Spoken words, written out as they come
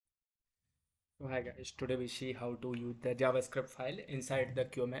So hi guys, today we see how to use the JavaScript file inside the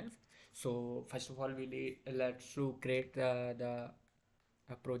QML. So first of all, let's to create the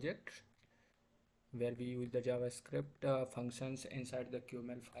project where we use the JavaScript functions inside the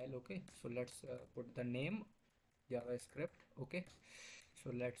QML file. Okay, so let's put the name JavaScript. Okay, so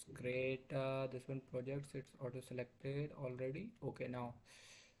let's create this one project. It's auto selected already. Okay, now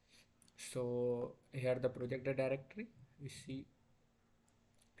so here the project directory we see.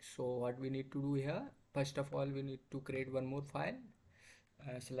 So what we need to do here, first of all we need to create one more file,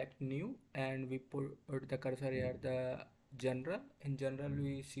 select new, and we put the cursor here the general. In general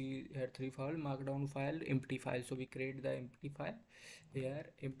we see here three file: markdown file, empty file. So we create the empty file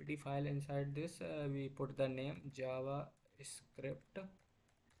here, empty file. Inside this we put the name javascript,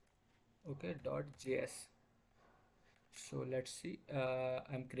 okay, .js. So let's see,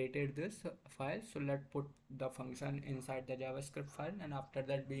 I'm created this file. So let's put the function inside the JavaScript file, and after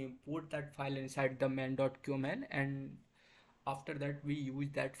that we import that file inside the main.qml, and after that we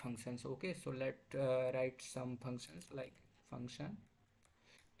use that functions. Okay, so let write some functions like function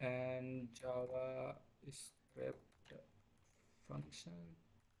and JavaScript function.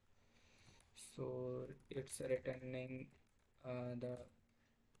 So it's returning the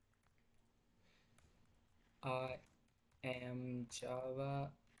I am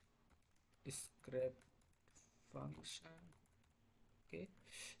JavaScript function. Okay,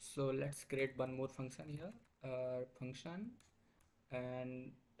 so let's create one more function here, function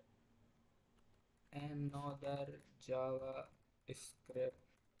and another JavaScript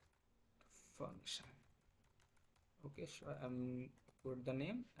function. Okay, so I'm put the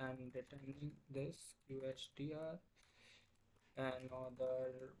name and returning this USTR,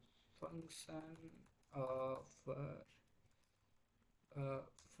 another function of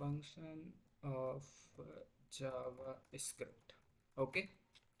function of JavaScript. Okay,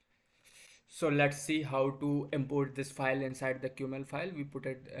 so let's see how to import this file inside the QML file. We put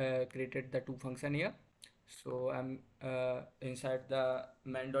it created the two function here. So I'm inside the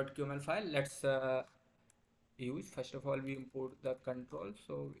main.qml file. Let's use, first of all we import the control.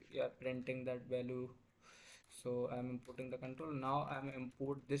 So we are printing that value. So I'm importing the control. Now I'm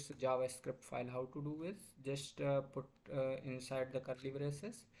import this JavaScript file. How to do is just put inside the curly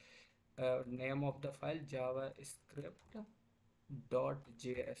braces name of the file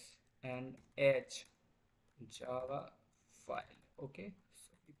javascript.js and h java file. Okay,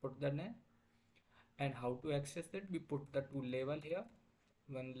 so we put the name, and how to access it, we put the two label here,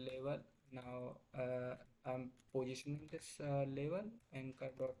 one label. Now I'm positioning this label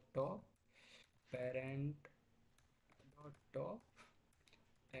anchor.top, parent.top,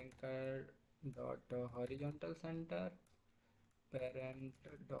 anchor.horizontal center,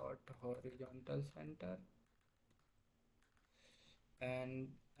 parent.horizontal center,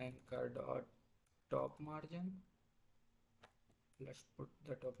 and anchor.top margin. Let's put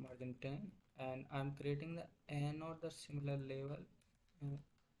the top margin 10, and I'm creating the another similar label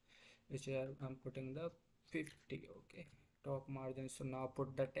which I'm putting the 50. Okay, top margin. So now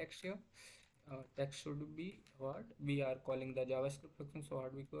put the text here. Text should be what we are calling the JavaScript function. So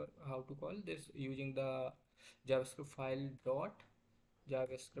what we call, how to call this, using the JavaScript file dot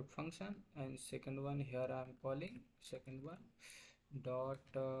JavaScript function, and second one here I'm calling second one dot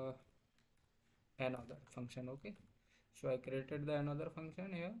another function. Okay, so I created the another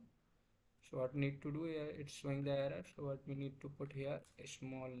function here. So what need to do here, it's showing the error. So what we need to put here, a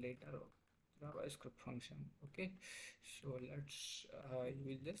small letter of JavaScript function. Okay, so let's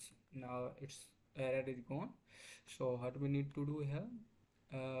use this. Now its error is gone. So what we need to do here,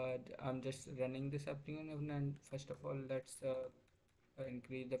 I'm just running this application, and first of all let's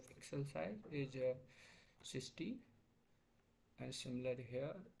increase the pixel size is 60, and similar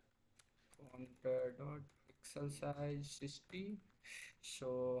here font dot pixel size 60.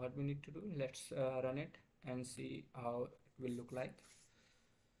 So what we need to do, let's run it and see how it will look like.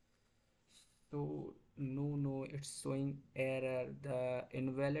 So no, it's showing error, the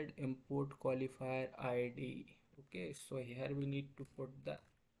invalid import qualifier ID. Okay, so here we need to put the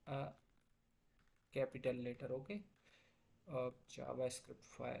capital letter, okay, of JavaScript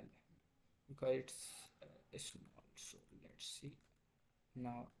file, because it's small. So let's see.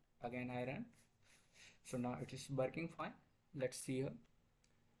 Now again I run. So now it is working fine. Let's see here.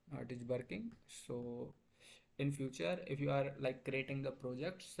 Now it is working. So in future, if you are like creating the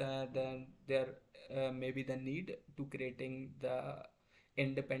projects, then there may be the need to creating the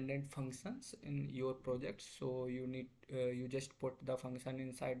independent functions in your project. So you need you just put the function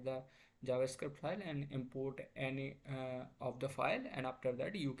inside the JavaScript file and import any of the file, and after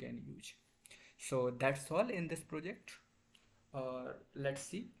that you can use. So that's all in this project. Let's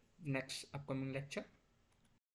see. next upcoming lecture.